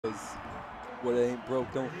Because what ain't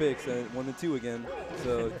broke, don't fix, and 1 and 2 again.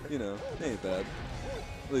 So, you know, it ain't bad.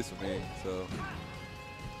 At least for me, so.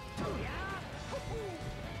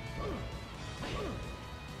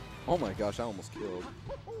 Oh my gosh, I almost killed.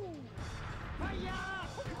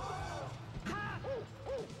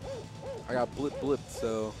 I got blipped,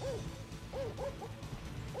 so.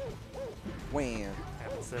 Wham.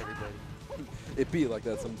 Happens to everybody. It be like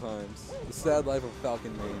that sometimes. The sad life of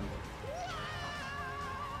Falcon main.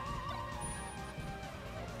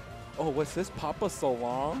 Oh, what's this? Papa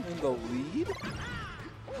Salam in the lead?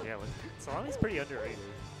 Yeah, Salami's pretty underrated.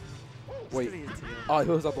 Wait. Oh, he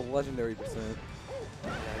was at the legendary percent.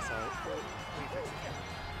 Yeah, I saw it. Let me fix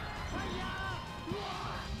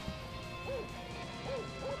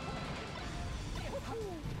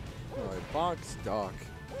it. Alright, Box Doc.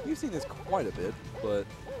 We've seen this quite a bit, but.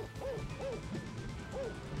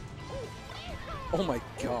 Oh my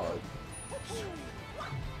god.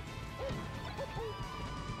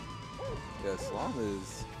 Yeah, Salam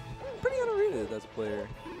is pretty underrated as a player.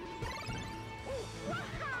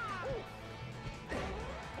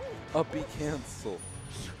 Up B cancel.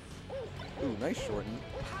 Ooh, nice shorten.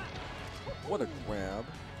 What a grab.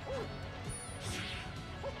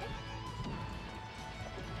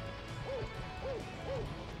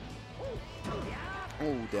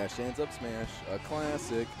 Oh, dash hands up smash. A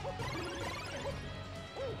classic.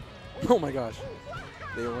 Oh my gosh.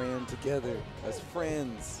 They ran together as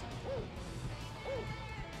friends.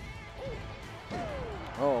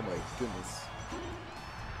 Oh my goodness.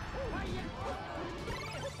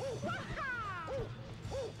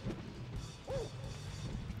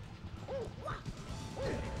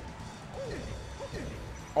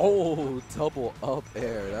 Oh, double up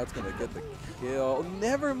air. That's going to get the kill.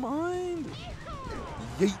 Never mind.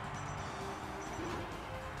 Yeet.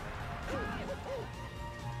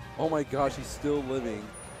 Oh my gosh, he's still living.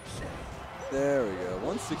 There we go.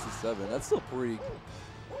 167. That's still pretty.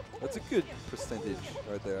 That's a good percentage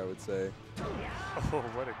right there, I would say. Oh,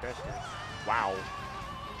 what a dash dance. Wow.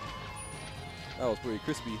 That was pretty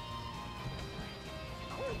crispy.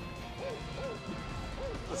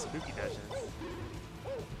 What a spooky dash dance.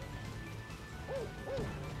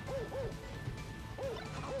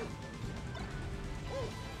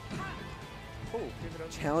 Oh, give it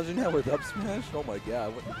up. Challenging that with up smash? Oh my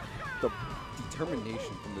god. What the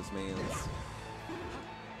determination from this man's.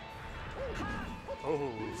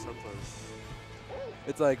 Oh, so close.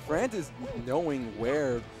 It's like Franz is knowing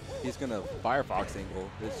where he's going to Firefox angle.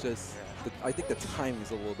 It's just, I think the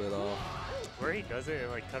timing's a little bit off. Where he does it, it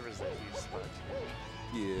like covers that huge spot.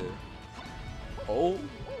 Yeah. Oh?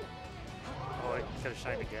 Oh, I could have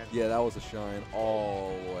shined again. Yeah, that was a shine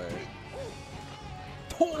all the way.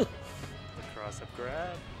 Oh! The cross-up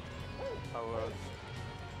grab. I love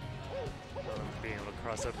being able to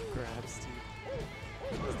cross-up grabs, too.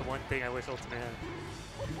 That's the one thing I wish Ultimate had.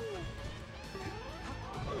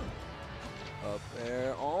 Up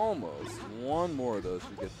there, almost. One more of those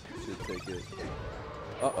should take it.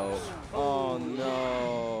 Uh-oh. Oh,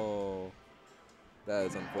 no. That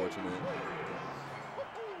is unfortunate.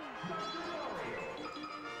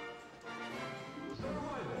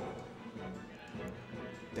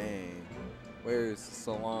 Dang. Where's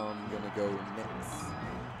Salam gonna go next?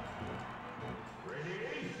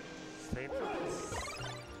 Same for this.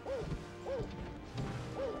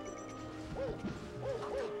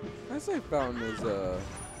 I say Fountain is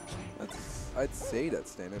I'd say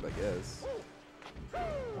that's standard, I guess.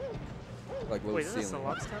 Like low Wait, is this a ceiling.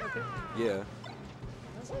 Salam's kind of thing? Yeah.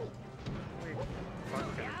 That's a weird fun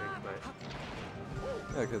kind of thing,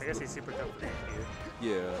 but Yeah, cause I guess he's super comfortable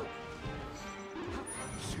here. yeah.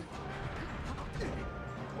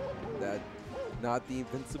 That not the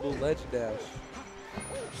invincible ledge dash.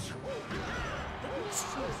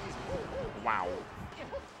 Wow.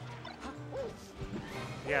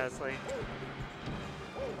 Yeah, it's like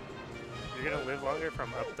you're gonna live longer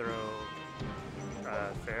from up throw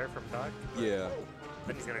fair from Doc. Yeah.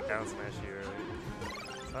 Then he's gonna down smash you early.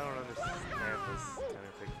 So I don't understand this kind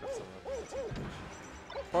of thing from someone.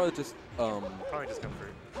 Probably just Probably just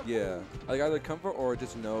comfort. yeah. Like either comfort or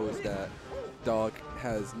just knows that Dog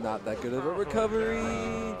has not that good of a recovery.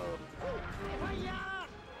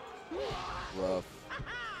 Rough.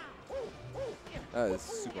 That is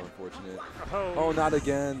super unfortunate. Oh, not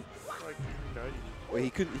again. Like, nutty. Wait, he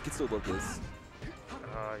could still love this.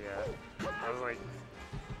 Oh yeah. That was like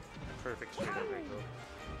perfect straight up angle.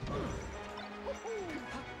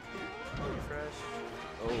 Refresh.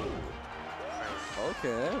 Oh. Nice. Okay,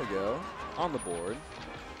 there we go. On the board.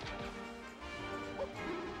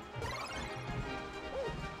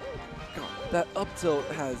 God, that up tilt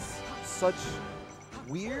has such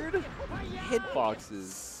weird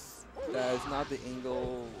hitboxes. That is not the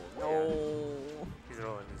angle. No. He's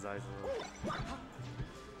rolling his eyes a little.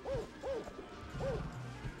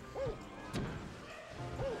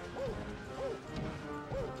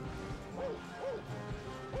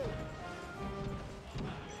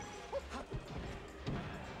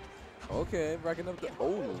 Okay, racking up the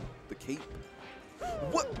the cape.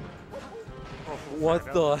 What? Oh,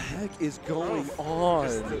 What the heck is going on?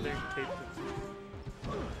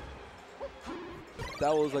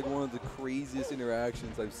 That was like one of the craziest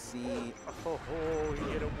interactions I've seen. Oh,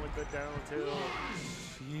 he hit him with the down tilt.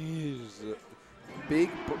 Jeez.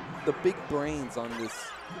 The big brains on this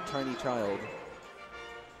tiny child.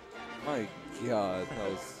 My God,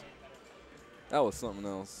 that was something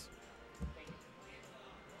else.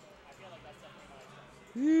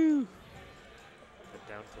 Whew.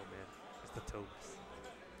 The down tilt, man. It's the toes.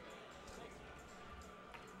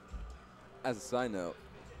 As a side note,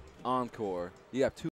 Encore, you have two